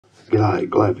G'day,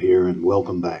 Glav here and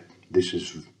welcome back. This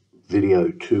is video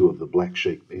 2 of the Black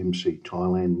Sheep MC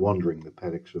Thailand wandering the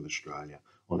paddocks of Australia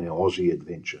on our Aussie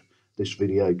adventure. This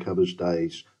video covers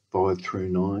days 5 through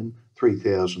 9,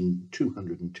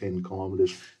 3,210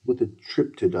 kilometres with a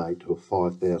trip to date of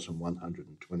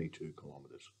 5,122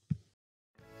 kilometres.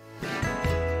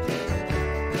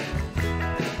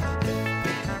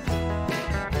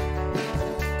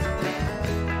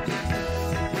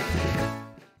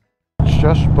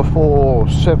 Just before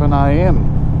 7 AM,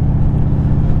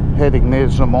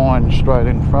 there's the mine straight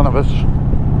in front of us,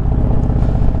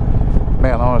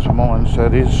 Mount Isa Mines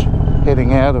that is,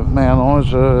 heading out of Mount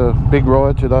Isa. Big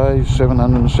ride today,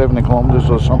 770 kilometres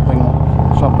or something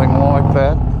like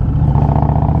that.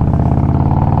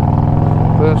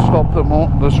 First stop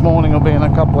this morning will be in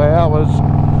a couple of hours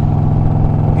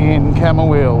in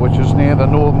Camberwell, which is near the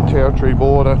Northern Territory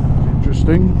border.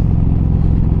 Interesting.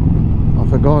 I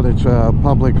forgot it's a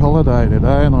public holiday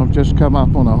today and I've just come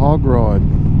up on a hog ride.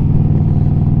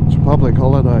 It's a public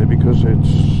holiday because it's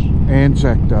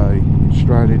Anzac Day,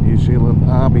 Australia-New Zealand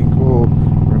Army Corps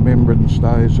Remembrance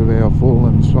Days of our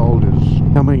fallen soldiers.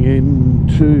 Coming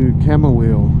into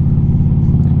Camberwell,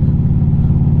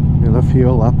 and a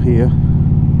fuel up here.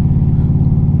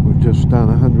 We've just done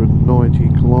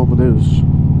 190 kilometres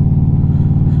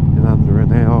in under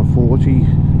an hour 40.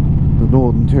 The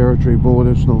Northern Territory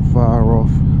border's not far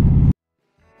off.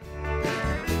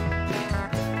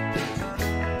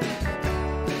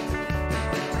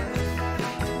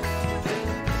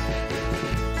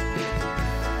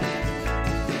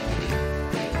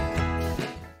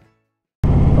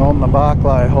 On the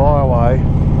Barclay Highway,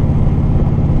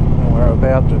 and we're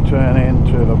about to turn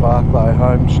into the Barclay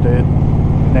Homestead.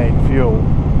 Need fuel.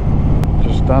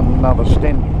 Just done another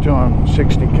stint,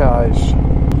 260 k's.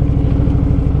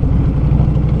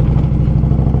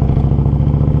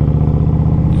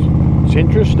 It's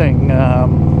interesting,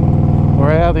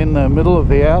 we're out in the middle of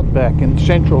the outback in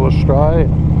central Australia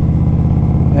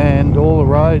and all the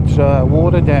roads are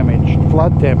water damaged,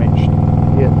 flood damaged.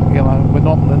 Yet, you know, we're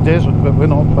not in the desert, but we're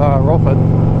not far off it.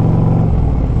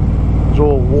 There's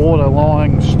all water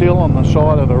lying still on the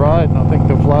side of the road, and I think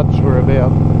the floods were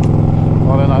about,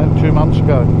 I don't know, 2 months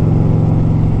ago.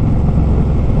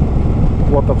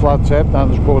 What the floods have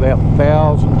done is brought out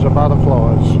thousands of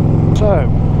butterflies. So,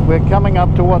 we're coming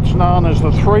up to what's known as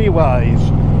the Three Ways,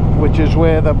 which is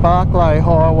where the Barclay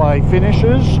Highway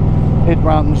finishes. It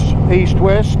runs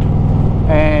east-west,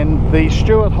 and the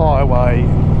Stuart Highway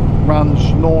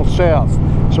runs north-south.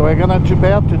 So we're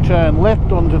about to turn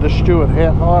left onto the Stuart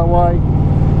Highway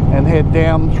and head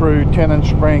down through Tennant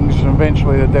Springs and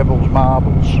eventually the Devil's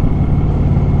Marbles.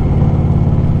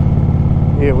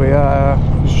 Here we are,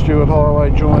 Stuart Highway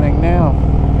joining now.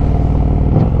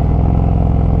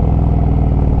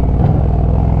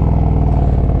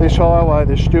 This highway,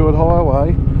 the Stuart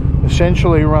Highway,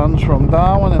 essentially runs from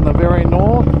Darwin in the very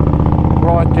north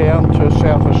right down to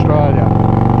South Australia.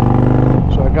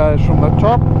 So it goes from the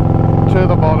top to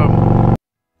the bottom.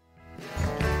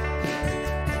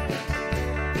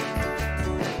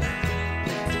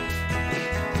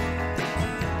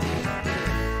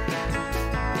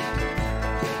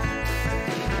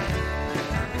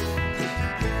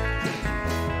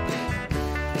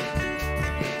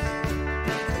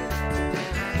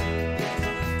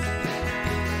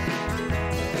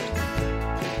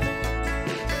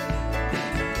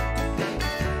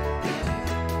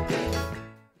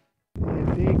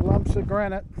 Lumps of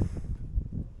granite.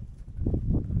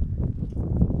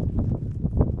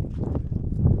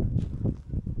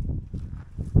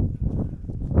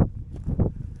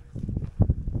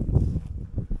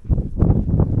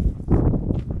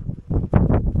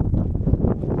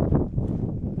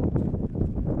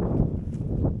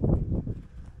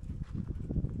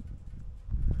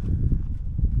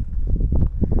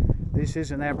 This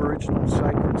is an Aboriginal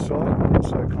sacred site,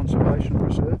 also a conservation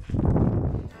reserve.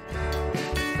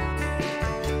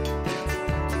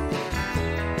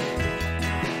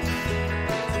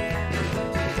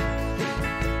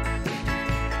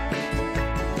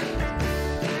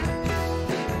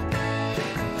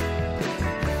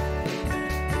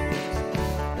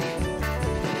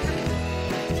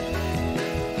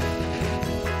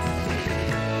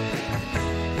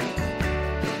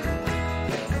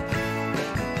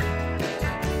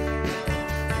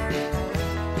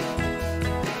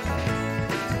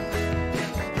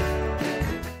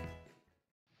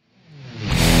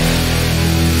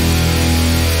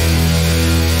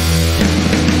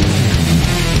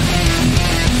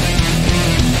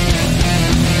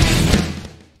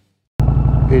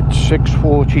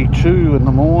 6:42 in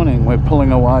the morning. We're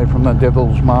pulling away from the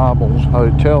Devil's Marbles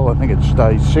Hotel. I think it's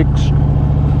day 6.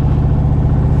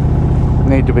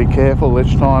 Need to be careful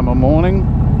this time of morning.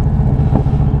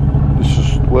 This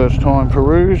is the worst time for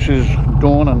Rouge, is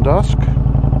dawn and dusk.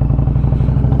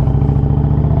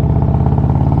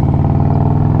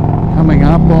 Coming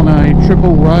up on a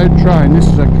triple road train. This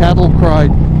is a cattle crate.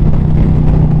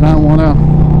 Don't want to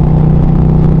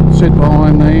sit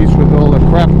behind these with all the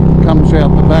crap that comes out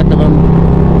the back of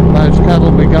them. Those cattle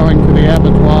will be going to the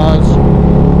abattoirs.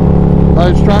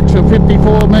 Those trucks are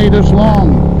 54 metres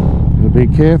long. Be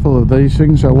careful of these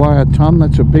things. They weigh a tonne.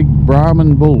 That's a big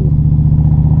Brahman bull.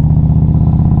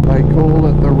 They call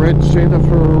it the Red Centre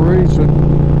for a reason.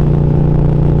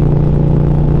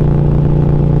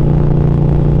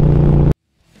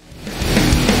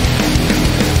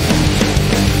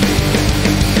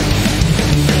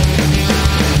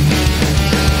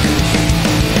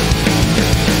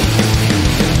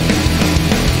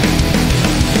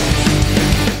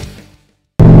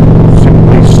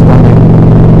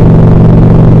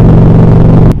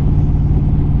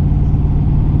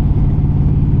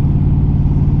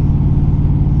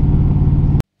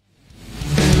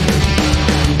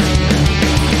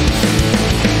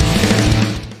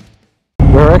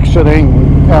 Exiting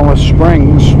Alice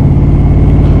Springs.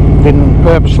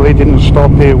 Purposely didn't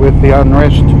stop here with the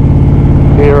unrest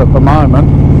here at the moment.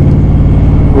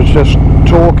 Was just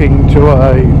talking to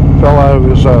a fellow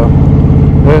who's a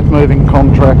earth moving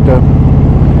contractor.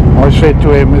 I said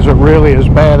to him, is it really as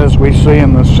bad as we see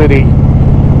in the city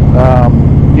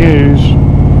news?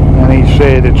 And he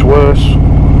said it's worse.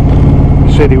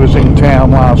 He said he was in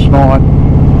town last night.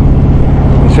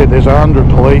 He said there's 100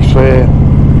 police there.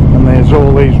 And there's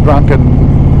all these drunken,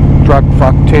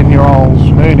 drug-fucked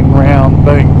 10-year-olds mooning around,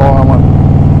 being violent.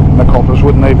 And the coppers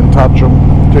wouldn't even touch them,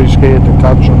 too scared to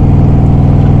touch them.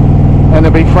 And to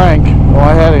be frank,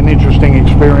 I had an interesting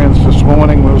experience this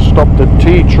morning. We were stopped at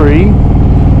Tea Tree,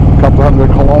 a couple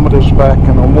hundred kilometres back,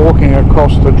 and I'm walking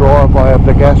across the driveway of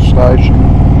the gas station.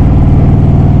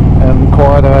 And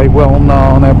quite a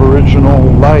well-known Aboriginal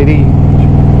lady.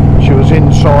 She was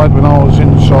inside when I was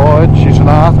inside. She's an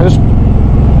artist.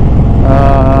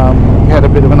 Had a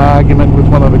bit of an argument with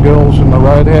one of the girls in the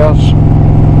roadhouse,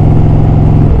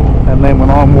 and then when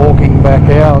I'm walking back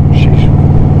out, she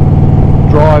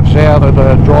drives out of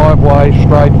the driveway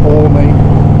straight for me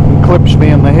and clips me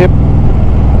in the hip.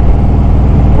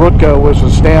 Rutger was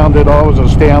astounded, I was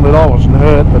astounded. I wasn't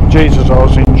hurt, but Jesus, I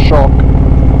was in shock.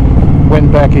 Went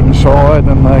back inside,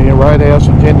 and the roadhouse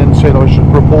attendant said I should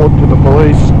report to the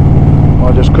police.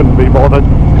 I just couldn't be bothered,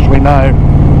 because we know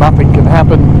nothing can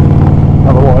happen.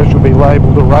 Otherwise you'll be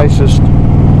labelled a racist.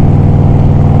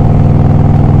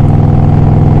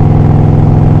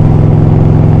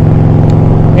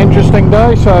 Interesting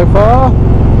day so far.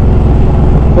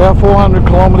 About 400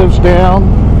 kilometres down,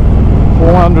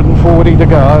 440 to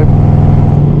go.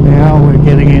 Now we're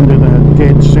getting into the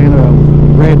dead centre,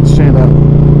 red centre,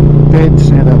 dead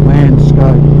centre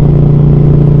landscape.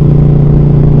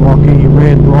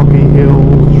 Red rocky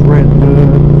hills, red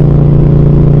dirt.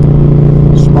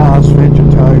 Sparse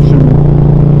vegetation,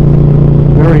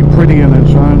 very pretty in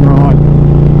its own right.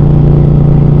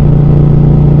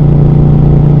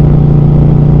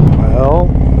 Well,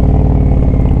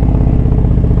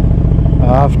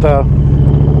 after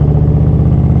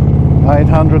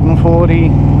 840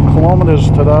 kilometres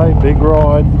today, big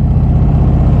ride,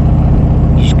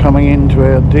 just coming into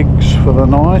our digs for the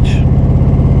night.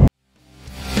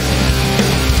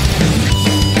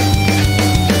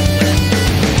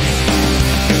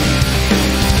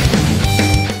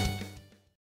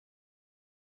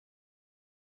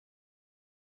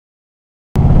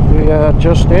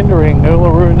 Just entering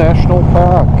Uluru National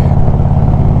Park.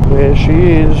 There she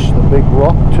is, the big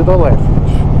rock to the left.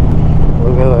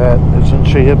 Look at that, isn't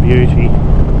she a beauty?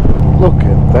 Look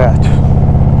at that.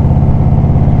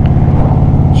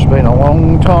 It's been a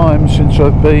long time since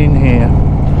I've been here.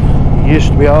 You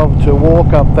used to be able to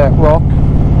walk up that rock.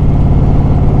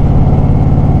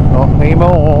 Not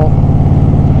anymore.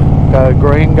 Go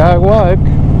green, go woke.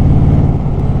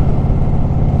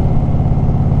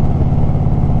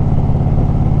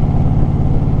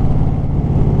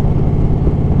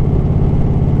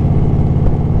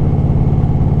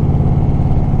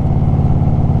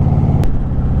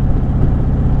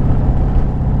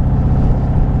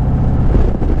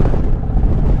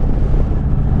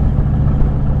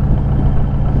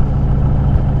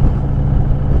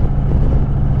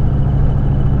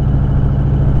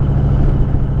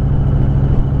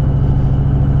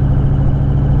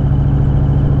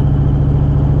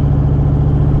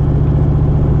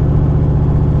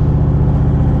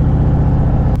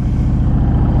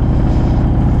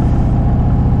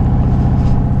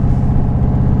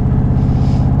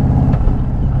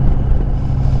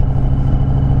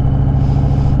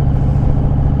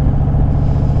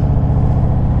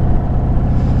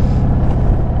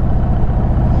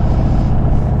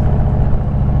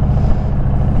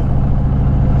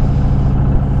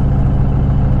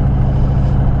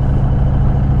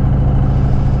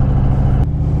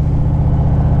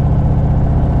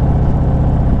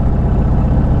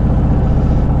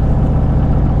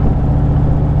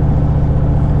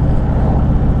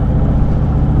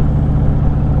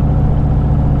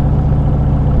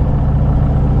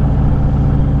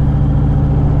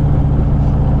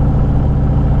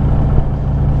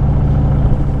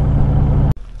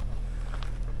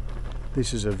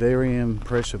 This is a very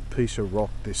impressive piece of rock,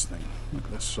 this thing. Look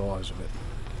at the size of it.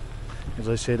 As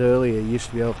I said earlier, you used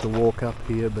to be able to walk up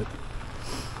here, but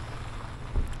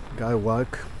go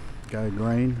woke, go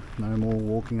green, no more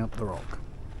walking up the rock.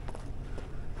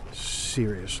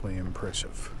 Seriously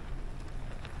impressive.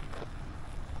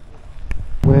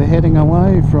 We're heading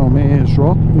away from Ayers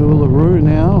Rock, Uluru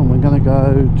now, and we're going to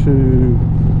go to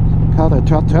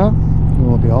Karatata,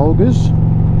 or the Olgas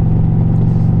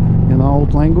in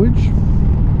old language.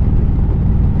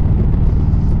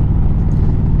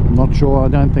 I'm not sure, I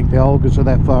don't think the Olgas are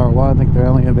that far away. I think they're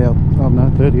only about, I don't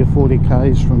know, 30 or 40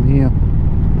 k's from here.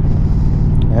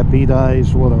 Happy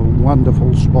days, what a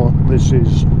wonderful spot this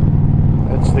is.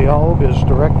 It's the Olgas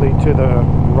directly to the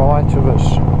right of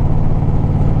us.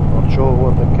 Not sure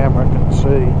what the camera can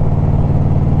see.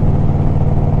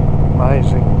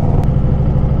 Amazing.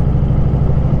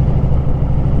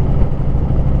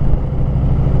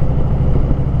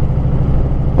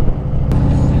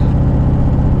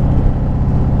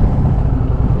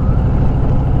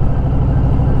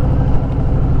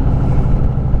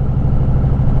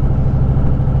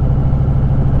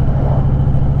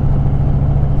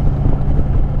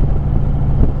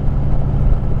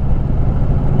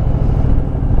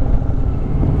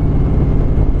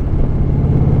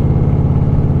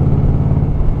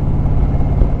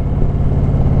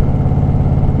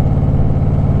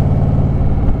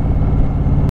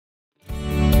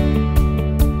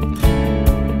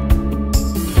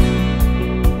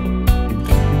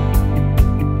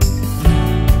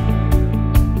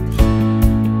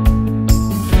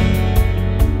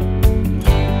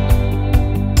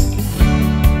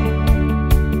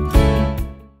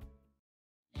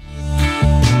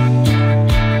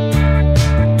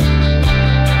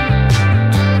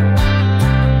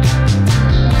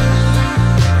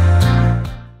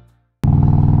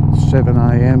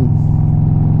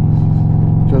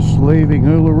 Just leaving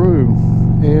Uluru,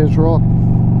 Ayers Rock.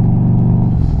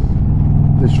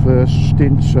 This first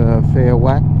stint's a fair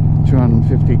whack,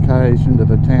 250 k's into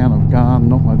the town of Garn,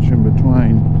 not much in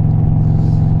between.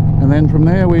 And then from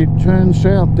there we turn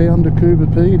south down to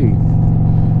Kubapidi.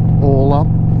 All up,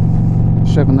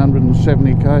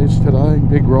 770 k's today,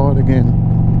 big ride again.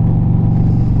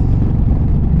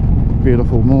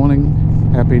 Beautiful morning,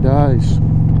 happy days.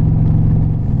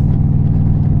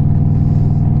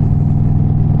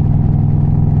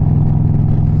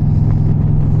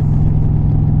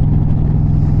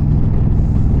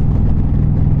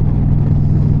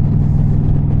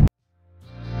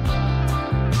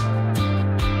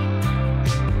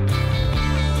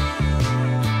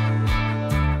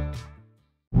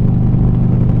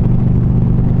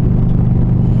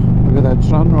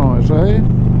 Sunrise, eh?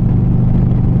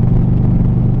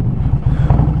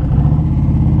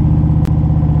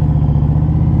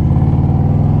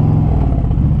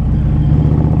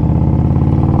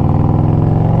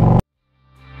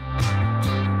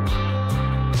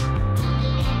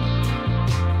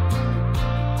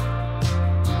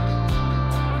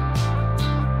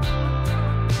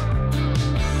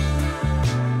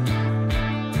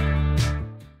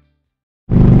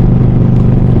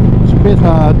 A bit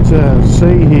hard to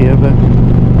see here, but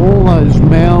all those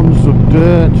mounds of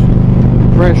dirt,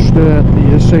 fresh dirt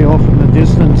that you see off in the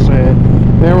distance there,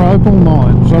 they're opal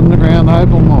mines, underground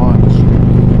opal mines.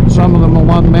 Some of them are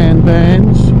one-man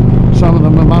bands, some of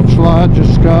them are much larger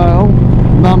scale,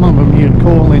 none of them you'd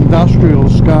call industrial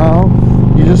scale.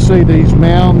 You just see these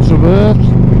mounds of earth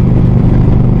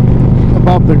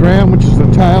above the ground, which is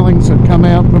the tailings that come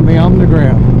out from the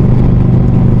underground.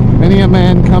 Many a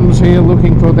man comes here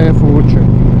looking for their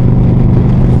fortune.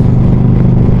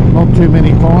 Not too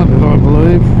many find it, I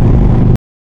believe.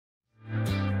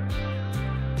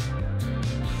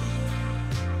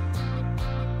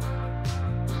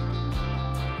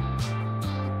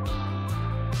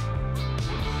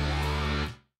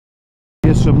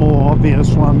 Here's some more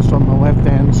obvious ones on the left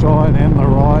hand side and the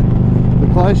right.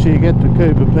 The closer you get to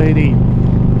Kubapidi,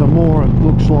 the more it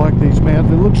looks like these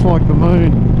mountains. It looks like the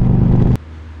moon.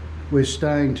 We're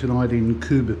staying tonight in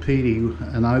Kubapidi,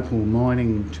 an opal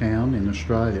mining town in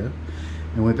Australia,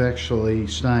 and we're actually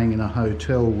staying in a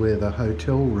hotel where the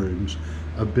hotel rooms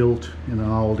are built in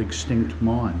an old extinct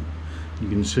mine. You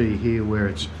can see here where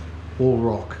it's all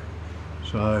rock.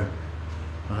 So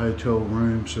the hotel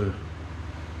rooms are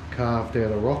carved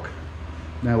out of rock.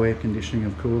 No air conditioning,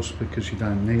 of course, because you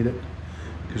don't need it,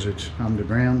 because it's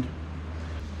underground.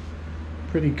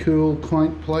 Pretty cool,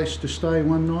 quaint place to stay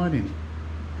one night in.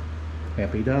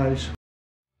 Happy days.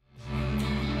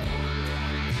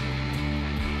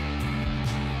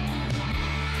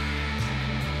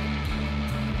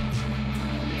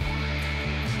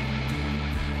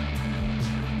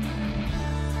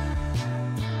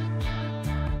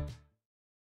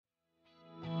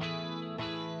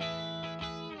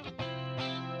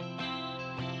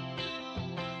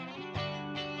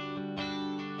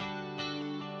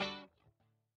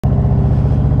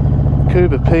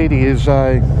 Coober Pedy is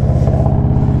a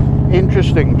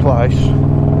interesting place,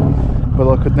 but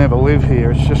I could never live here.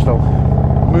 It's just a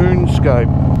moonscape,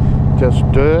 just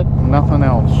dirt, nothing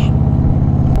else.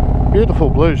 Beautiful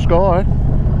blue sky.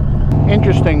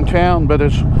 Interesting town, but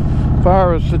as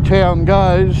far as the town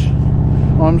goes,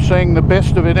 I'm seeing the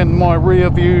best of it in my rear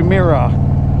view mirror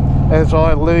as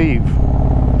I leave.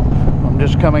 I'm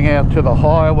just coming out to the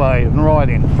highway, and right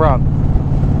in front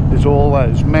is all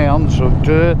those mounds of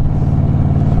dirt.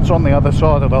 It's on the other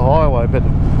side of the highway, but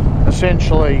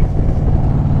essentially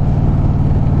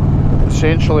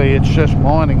it's just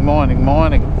mining.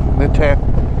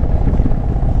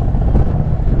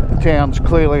 The town's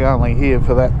clearly only here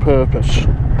for that purpose.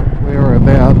 We're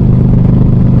about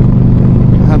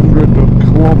 100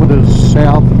 kilometres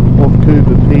south of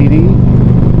Coober Pedy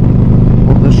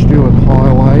on the Stuart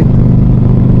Highway.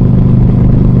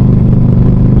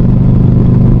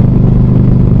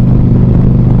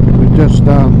 We've just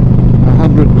done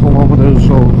 100 kilometres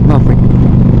of nothing.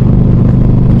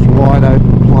 It's wide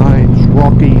open plains,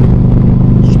 rocky,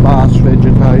 sparse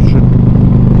vegetation.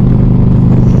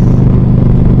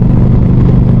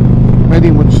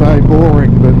 Many would say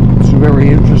boring, but it's very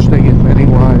interesting in many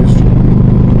ways.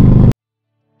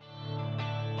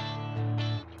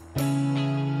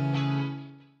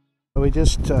 We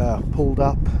just pulled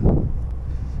up.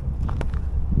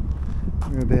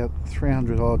 We're about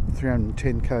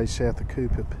 310 k's south of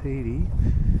Coober Pedy.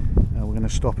 We're going to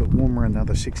stop at Woomera,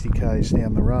 another 60 k's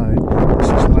down the road. This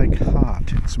is Lake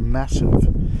Hart. It's massive.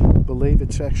 I believe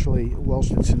it's actually,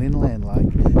 whilst it's an inland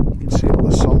lake, you can see all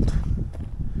the salt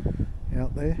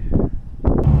out there.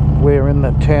 We're in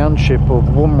the township of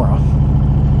Woomera.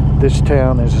 This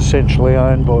town is essentially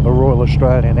owned by the Royal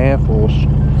Australian Air Force.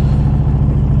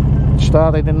 It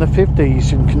started in the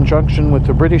 50s in conjunction with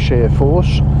the British Air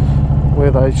Force,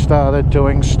 where they started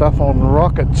doing stuff on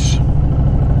rockets.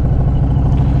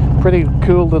 Pretty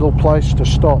cool little place to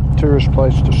stop, tourist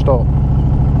place to stop.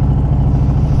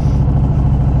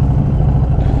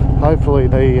 Hopefully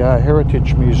the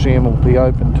Heritage Museum will be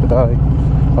open today.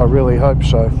 I really hope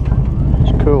so.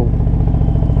 It's cool.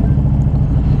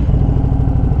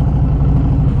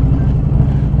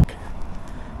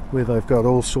 Where they've got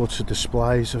all sorts of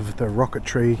displays of the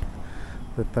rocketry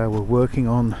that they were working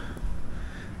on.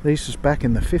 This is back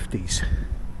in the 50s.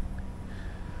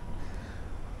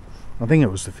 I think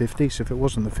it was the 50s. If it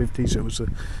wasn't the 50s, it was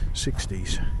the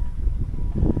 60s.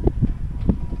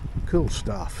 Cool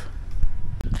stuff.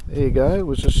 There you go.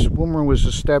 Woomera was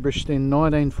established in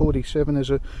 1947 as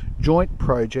a joint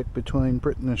project between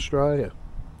Britain and Australia.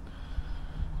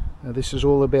 Now, this is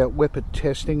all about weapon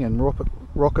testing and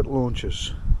rocket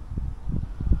launches.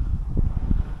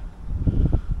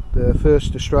 The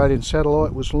first Australian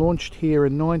satellite was launched here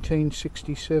in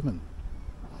 1967.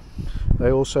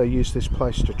 They also used this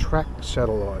place to track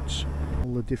satellites.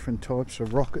 All the different types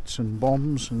of rockets and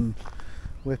bombs and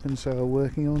weapons they were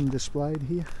working on displayed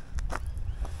here.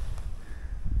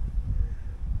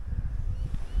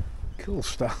 Cool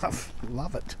stuff.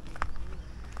 Love it.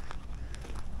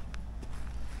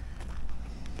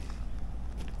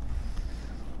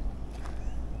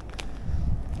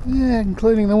 Yeah,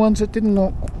 including the ones that did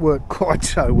not work quite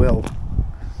so well.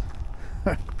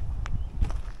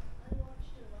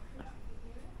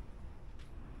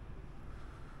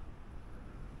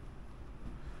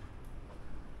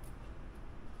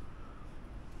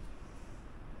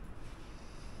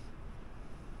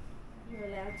 You're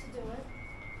allowed to do it.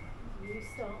 You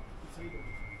stop.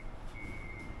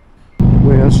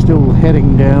 We are still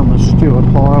heading down the Stuart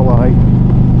Highway.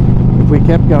 If we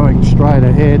kept going straight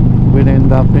ahead, we'd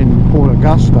end up in Port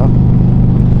Augusta.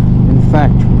 In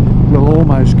fact, we'll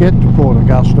almost get to Port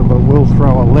Augusta, but we'll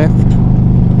throw a left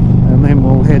and then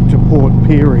we'll head to Port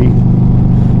Pirie,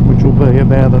 which will be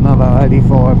about another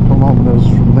 85 kilometres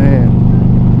from there.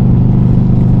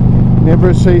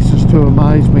 Never ceases to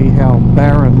amaze me how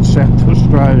barren South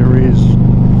Australia is.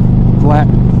 Flat,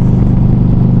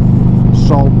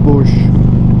 salt bush,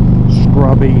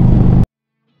 scrubby.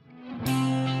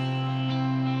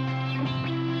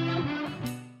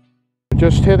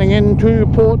 Just heading into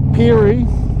Port Pirie,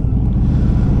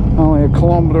 only a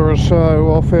kilometre or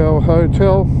so off our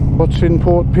hotel. What's in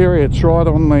Port Pirie? It's right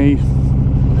on the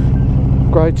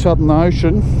Great Southern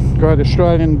Ocean, Great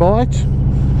Australian Bight,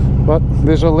 but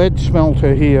there's a lead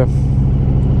smelter here.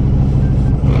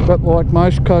 But like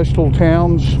most coastal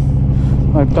towns,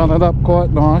 they've done it up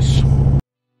quite nice.